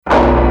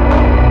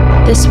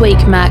This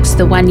week marks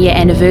the 1-year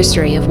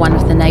anniversary of one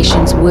of the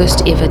nation's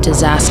worst ever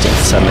disasters.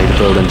 Suddenly the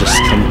building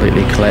just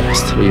completely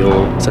collapsed. We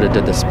all sort of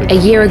did this big... A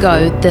year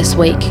ago this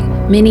week,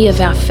 many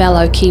of our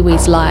fellow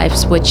Kiwis'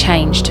 lives were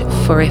changed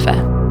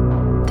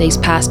forever. These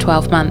past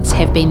 12 months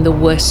have been the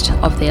worst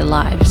of their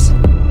lives.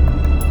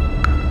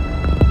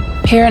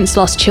 Parents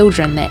lost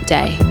children that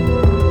day.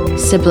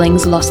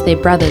 Siblings lost their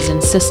brothers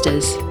and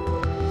sisters.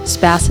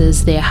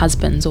 Spouses their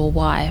husbands or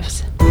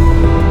wives.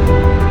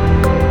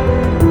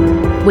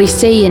 We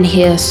see and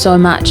hear so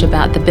much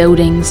about the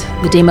buildings,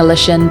 the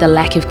demolition, the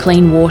lack of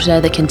clean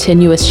water, the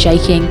continuous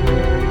shaking,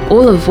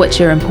 all of which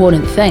are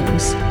important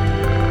things.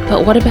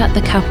 But what about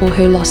the couple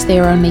who lost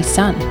their only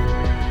son,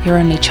 their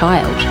only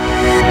child?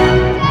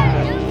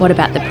 What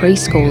about the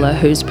preschooler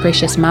whose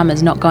precious mum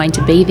is not going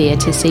to be there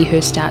to see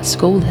her start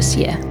school this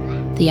year?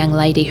 The young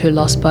lady who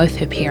lost both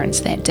her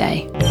parents that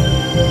day.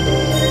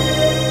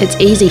 It's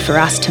easy for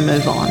us to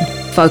move on,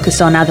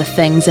 focus on other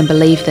things and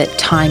believe that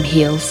time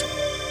heals.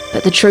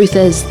 But the truth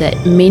is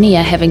that many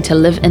are having to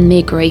live in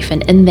their grief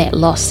and in that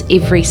loss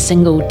every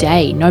single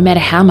day, no matter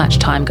how much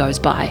time goes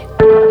by.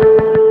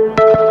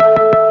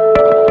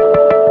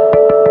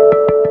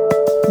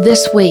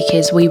 This week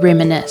as we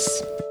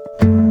reminisce,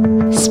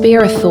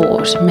 spare a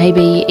thought,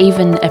 maybe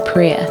even a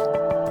prayer,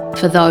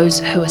 for those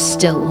who are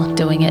still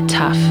doing it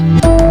tough.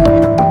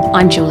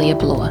 I'm Julia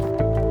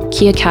Bloore.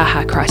 Kia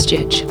kaha,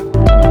 Christchurch.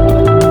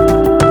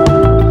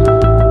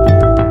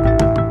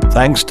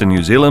 Thanks to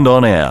New Zealand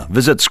On Air.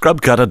 Visit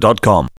scrubcutter.com.